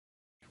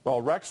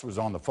Well, Rex was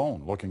on the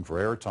phone looking for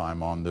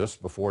airtime on this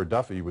before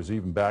Duffy was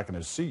even back in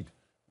his seat.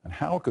 And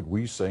how could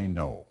we say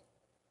no?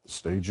 The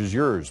stage is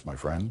yours, my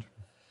friend.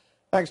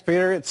 Thanks,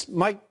 Peter. It's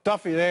Mike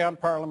Duffy Day on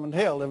Parliament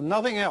Hill. If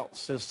nothing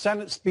else, his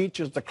Senate speech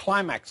is the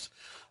climax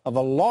of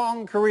a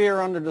long career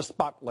under the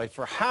spotlight.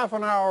 For half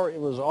an hour, it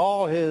was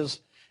all his,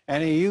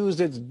 and he used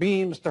its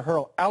beams to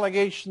hurl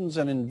allegations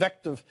and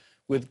invective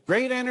with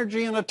great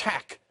energy and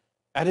attack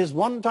at his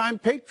one-time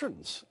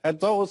patrons,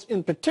 at those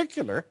in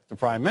particular, the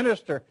Prime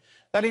Minister,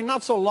 that he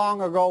not so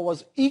long ago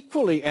was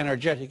equally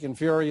energetic and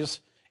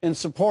furious in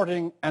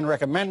supporting and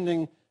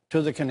recommending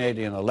to the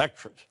Canadian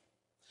electorate.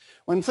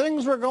 When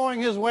things were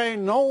going his way,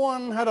 no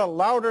one had a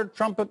louder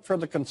trumpet for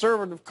the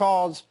Conservative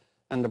cause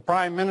and the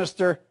Prime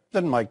Minister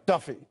than Mike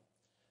Duffy.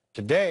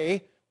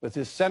 Today, with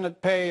his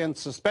Senate pay and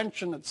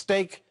suspension at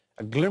stake,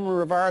 a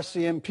glimmer of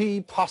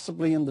RCMP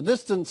possibly in the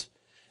distance,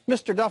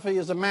 Mr. Duffy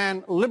is a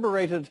man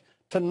liberated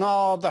to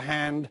gnaw the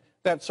hand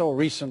that so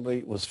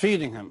recently was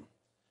feeding him.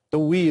 The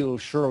wheel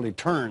surely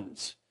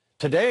turns.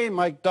 Today,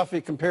 Mike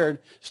Duffy compared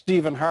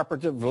Stephen Harper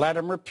to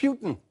Vladimir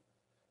Putin.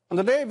 On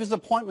the day of his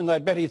appointment, I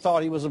bet he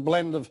thought he was a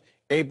blend of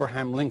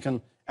Abraham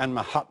Lincoln and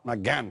Mahatma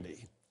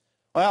Gandhi.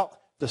 Well,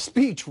 the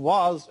speech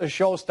was a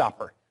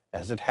showstopper,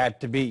 as it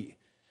had to be.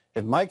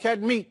 If Mike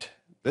had meat,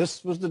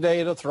 this was the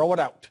day to throw it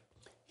out.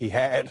 He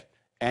had,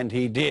 and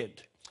he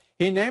did.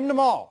 He named them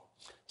all.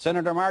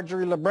 Senator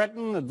Marjorie Le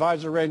Breton,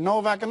 Advisor Ray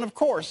Novak, and of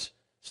course,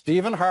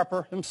 Stephen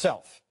Harper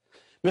himself.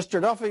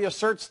 Mr. Duffy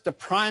asserts the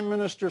Prime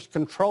Minister's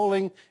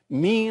controlling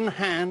mean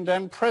hand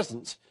and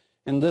presence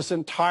in this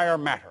entire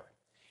matter.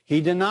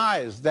 He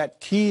denies that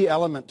key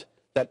element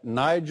that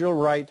Nigel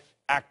Wright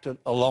acted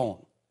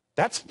alone.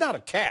 That's not a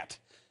cat.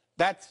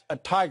 That's a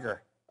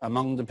tiger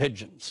among the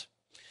pigeons.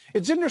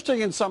 It's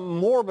interesting in some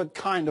morbid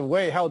kind of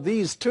way how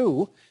these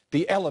two,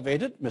 the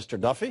elevated, Mr.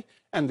 Duffy,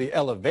 and the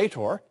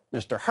elevator,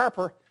 Mr.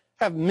 Harper,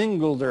 have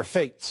mingled their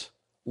fates.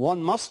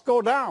 One must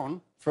go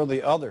down for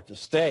the other to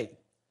stay.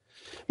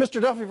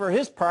 Mr. Duffy, for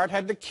his part,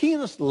 had the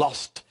keenest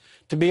lust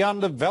to be on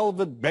the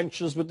velvet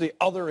benches with the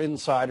other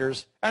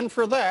insiders, and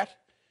for that,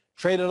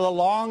 traded a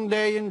long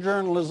day in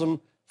journalism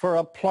for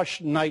a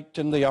plush night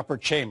in the upper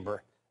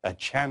chamber, a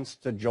chance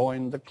to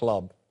join the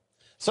club.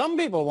 Some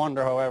people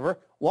wonder, however,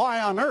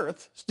 why on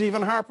earth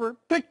Stephen Harper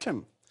picked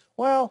him.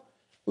 Well,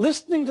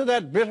 listening to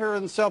that bitter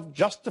and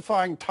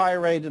self-justifying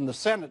tirade in the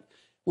Senate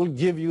will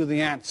give you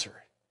the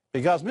answer.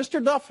 Because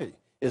Mr. Duffy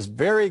is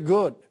very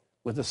good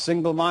with a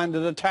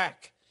single-minded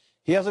attack.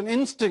 He has an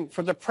instinct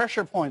for the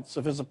pressure points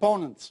of his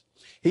opponents.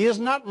 He is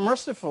not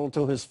merciful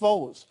to his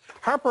foes.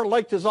 Harper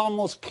liked his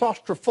almost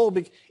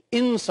claustrophobic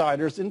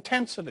insider's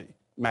intensity,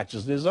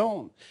 matches his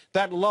own.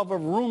 That love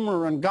of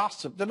rumor and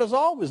gossip that has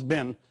always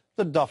been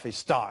the Duffy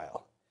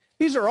style.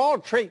 These are all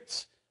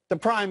traits the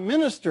Prime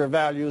Minister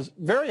values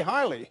very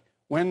highly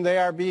when they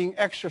are being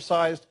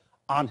exercised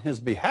on his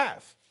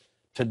behalf.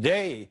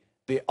 Today,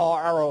 the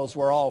arrows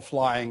were all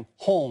flying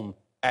home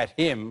at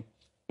him,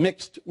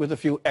 mixed with a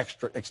few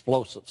extra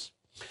explosives.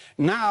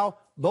 Now,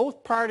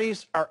 both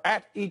parties are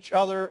at each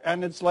other,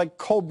 and it's like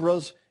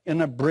cobras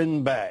in a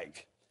brin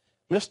bag.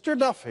 Mr.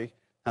 Duffy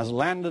has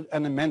landed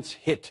an immense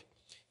hit.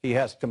 He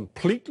has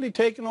completely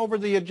taken over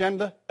the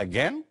agenda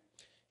again.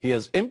 He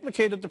has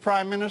implicated the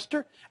Prime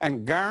Minister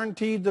and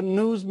guaranteed the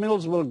news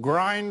mills will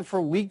grind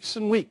for weeks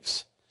and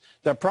weeks.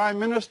 The Prime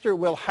Minister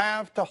will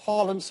have to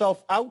haul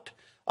himself out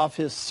of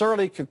his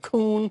surly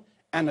cocoon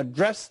and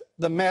address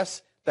the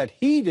mess that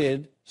he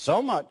did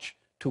so much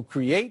to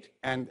create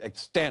and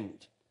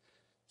extend.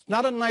 It's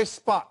not a nice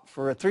spot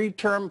for a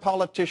three-term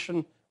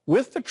politician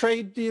with the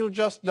trade deal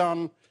just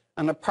done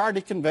and a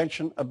party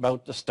convention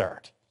about to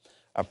start.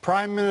 A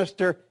Prime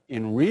Minister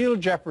in real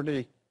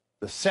jeopardy,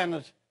 the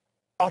Senate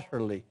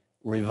utterly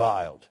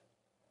reviled.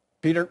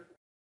 Peter?